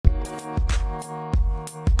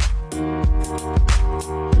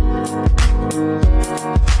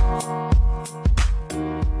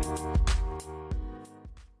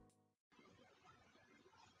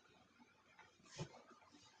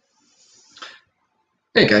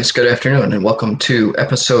Hey guys, good afternoon, and welcome to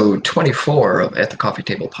episode 24 of At the Coffee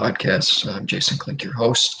Table podcast. I'm Jason Klink, your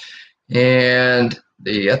host. And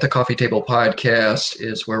the At the Coffee Table podcast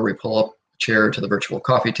is where we pull up a chair to the virtual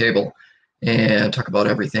coffee table and talk about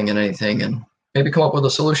everything and anything and maybe come up with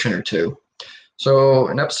a solution or two. So,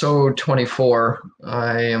 in episode 24,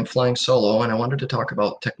 I am flying solo and I wanted to talk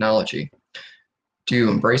about technology. Do you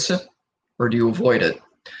embrace it or do you avoid it?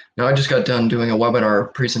 Now, I just got done doing a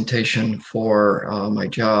webinar presentation for my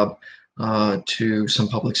job to some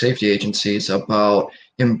public safety agencies about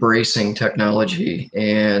embracing technology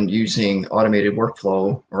and using automated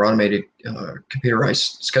workflow or automated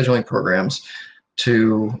computerized scheduling programs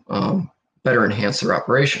to better enhance their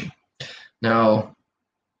operation. Now,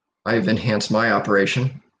 I've enhanced my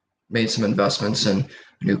operation, made some investments in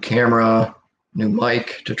a new camera, new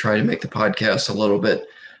mic to try to make the podcast a little bit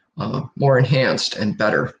more enhanced and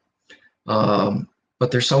better. But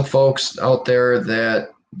there's some folks out there that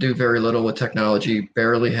do very little with technology,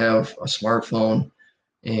 barely have a smartphone,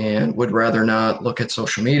 and would rather not look at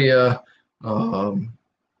social media, and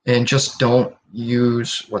just don't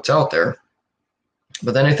use what's out there.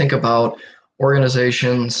 But then I think about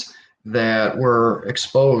organizations that were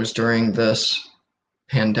exposed during this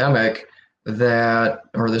pandemic that,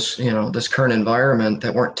 or this current environment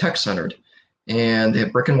that weren't tech centered, and they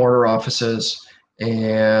have brick and mortar offices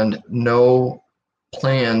and no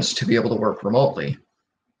plans to be able to work remotely.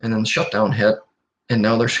 And then the shutdown hit, and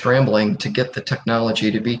now they're scrambling to get the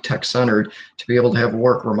technology to be tech centered, to be able to have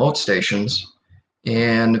work remote stations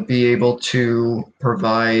and be able to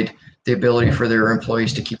provide the ability for their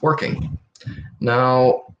employees to keep working.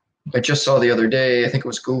 Now, I just saw the other day, I think it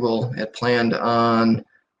was Google had planned on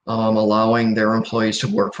allowing their employees to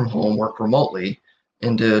work from home, work remotely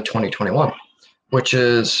into 2021, which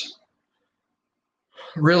is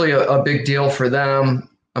really a big deal for them.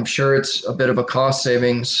 I'm sure it's a bit of a cost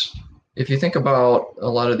savings. If you think about a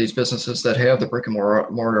lot of these businesses that have the brick and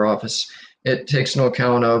mortar office, it takes into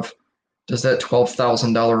account of, does that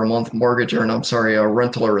 $12,000 a month mortgage, or a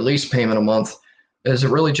rental or lease payment a month, is it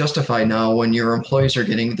really justified now when your employees are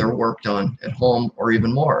getting their work done at home or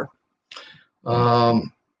even more?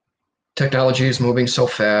 Technology is moving so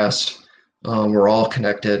fast. We're all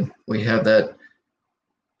connected. We have that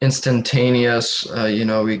instantaneous,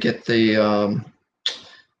 we get the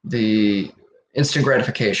instant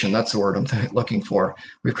gratification. That's the word I'm looking for.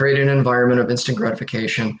 We've created an environment of instant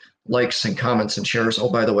gratification, likes and comments and shares. Oh,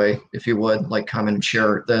 by the way, if you would like, comment, and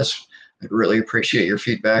share this, I'd really appreciate your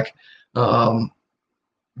feedback.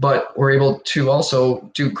 But we're able to also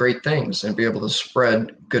do great things and be able to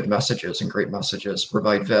spread good messages and great messages,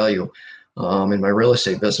 provide value. In my real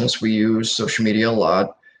estate business, we use social media a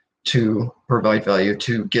lot to provide value,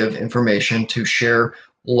 to give information, to share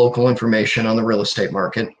local information on the real estate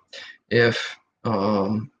market. If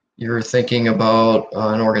you're thinking about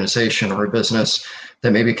an organization or a business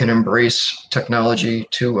that maybe can embrace technology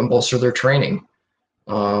to bolster their training,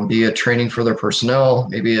 be it training for their personnel,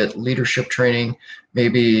 maybe it leadership training,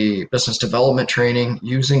 maybe business development training,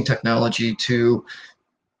 using technology to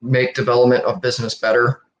make development of business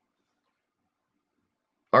better.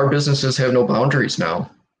 Our businesses have no boundaries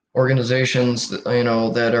now. Organizations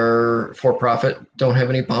that are for profit don't have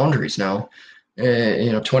any boundaries now.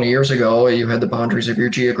 20 years ago, you had the boundaries of your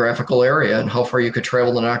geographical area and how far you could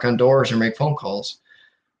travel to knock on doors or make phone calls.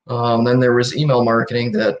 Then there was email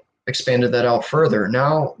marketing that expanded that out further.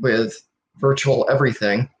 Now with virtual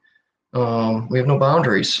everything, we have no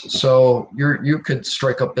boundaries. So you could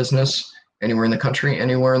strike up business anywhere in the country,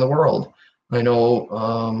 anywhere in the world.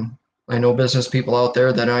 I know business people out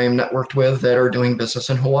there that I am networked with that are doing business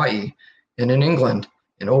in Hawaii and in England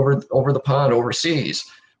and over the pond overseas.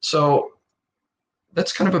 So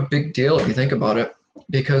that's kind of a big deal if you think about it,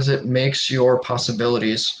 because it makes your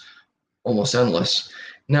possibilities almost endless.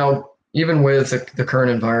 Now, even with the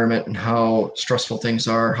current environment and how stressful things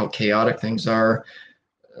are, how chaotic things are,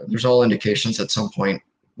 there's all indications at some point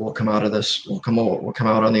we'll come out of this, we'll come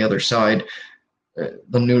out on the other side.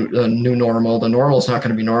 The new normal. The normal is not going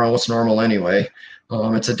to be normal. What's normal anyway?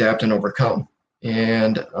 It's adapt and overcome.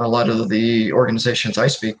 And a lot of the organizations I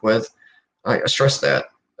speak with, I stress that: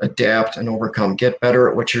 adapt and overcome. Get better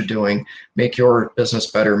at what you're doing. Make your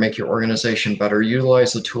business better. Make your organization better.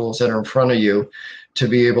 Utilize the tools that are in front of you to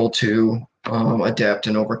be able to adapt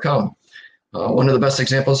and overcome. One of the best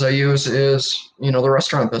examples I use is, the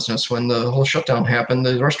restaurant business. When the whole shutdown happened,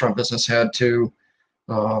 the restaurant business had to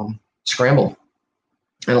scramble.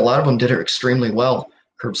 And a lot of them did it extremely well.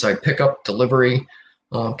 Curbside pickup, delivery,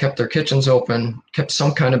 kept their kitchens open, kept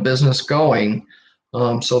some kind of business going,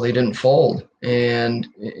 so they didn't fold. And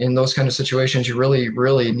in those kind of situations, you really,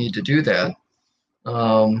 really need to do that.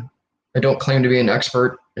 I don't claim to be an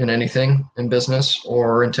expert in anything in business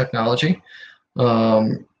or in technology.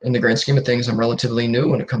 In the grand scheme of things, I'm relatively new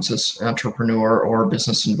when it comes to this entrepreneur or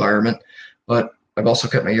business environment, but I've also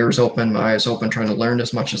kept my ears open, my eyes open, trying to learn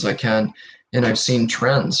as much as I can. And I've seen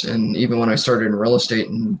trends. And even when I started in real estate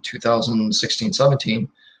in 2016, 17,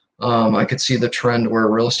 I could see the trend where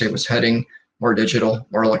real estate was heading more digital,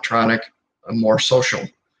 more electronic, more social.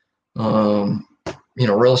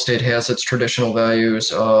 Real estate has its traditional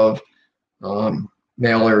values of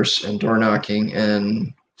mailers and door knocking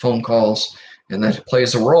and phone calls, and that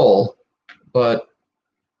plays a role. But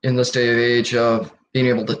in this day of age of being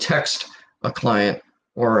able to text a client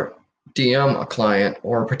or DM a client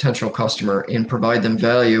or a potential customer and provide them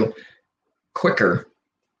value quicker,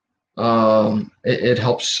 it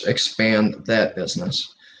helps expand that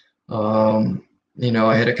business. I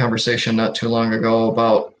had a conversation not too long ago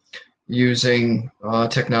about using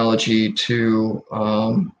technology to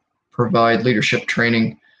provide leadership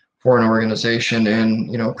training for an organization,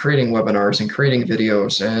 and creating webinars and creating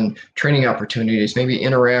videos and training opportunities, maybe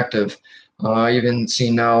interactive. I even see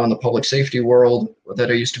now in the public safety world that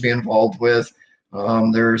I used to be involved with,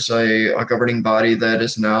 there's a governing body that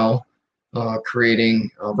is now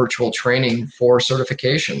creating virtual training for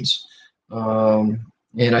certifications.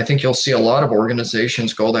 And I think you'll see a lot of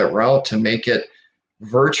organizations go that route to make it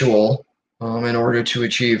virtual in order to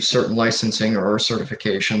achieve certain licensing or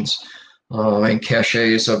certifications and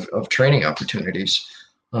caches of training opportunities.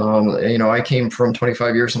 I came from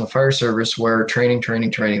 25 years in the fire service where training,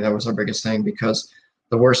 that was our biggest thing, because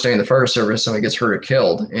the worst day in the fire service, somebody gets hurt or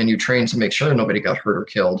killed, and you train to make sure nobody got hurt or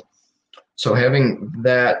killed. So having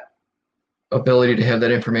that ability to have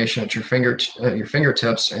that information at your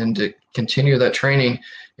fingertips and to continue that training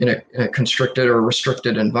in a constricted or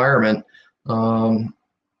restricted environment,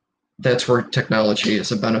 that's where technology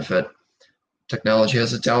is a benefit. Technology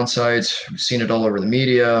has its downsides. We've seen it all over the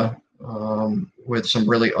media with some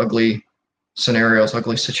really ugly scenarios,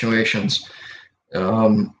 ugly situations.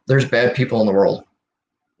 There's bad people in the world.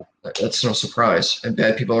 That's no surprise. And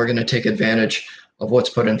bad people are going to take advantage of what's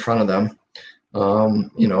put in front of them.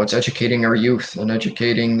 It's educating our youth and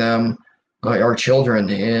educating them, our children,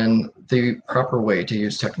 in the proper way to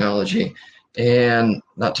use technology, and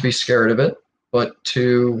not to be scared of it, but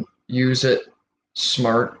to use it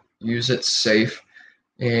smart, use it safe,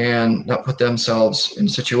 and not put themselves in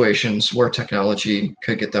situations where technology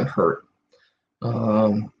could get them hurt.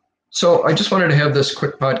 So I just wanted to have this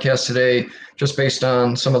quick podcast today, just based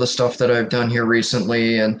on some of the stuff that I've done here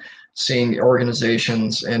recently and seeing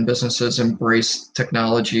organizations and businesses embrace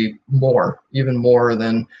technology more, even more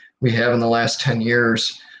than we have in the last 10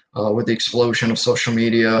 years with the explosion of social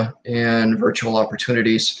media and virtual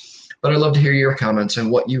opportunities. But I'd love to hear your comments and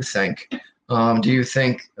what you think. What do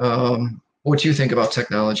you think about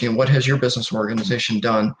technology, and what has your business or organization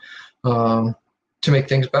done to make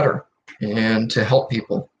things better and to help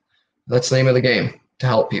people? That's the name of the game, to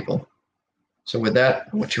help people. So with that,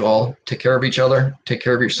 I want you all to take care of each other, take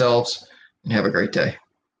care of yourselves, and have a great day.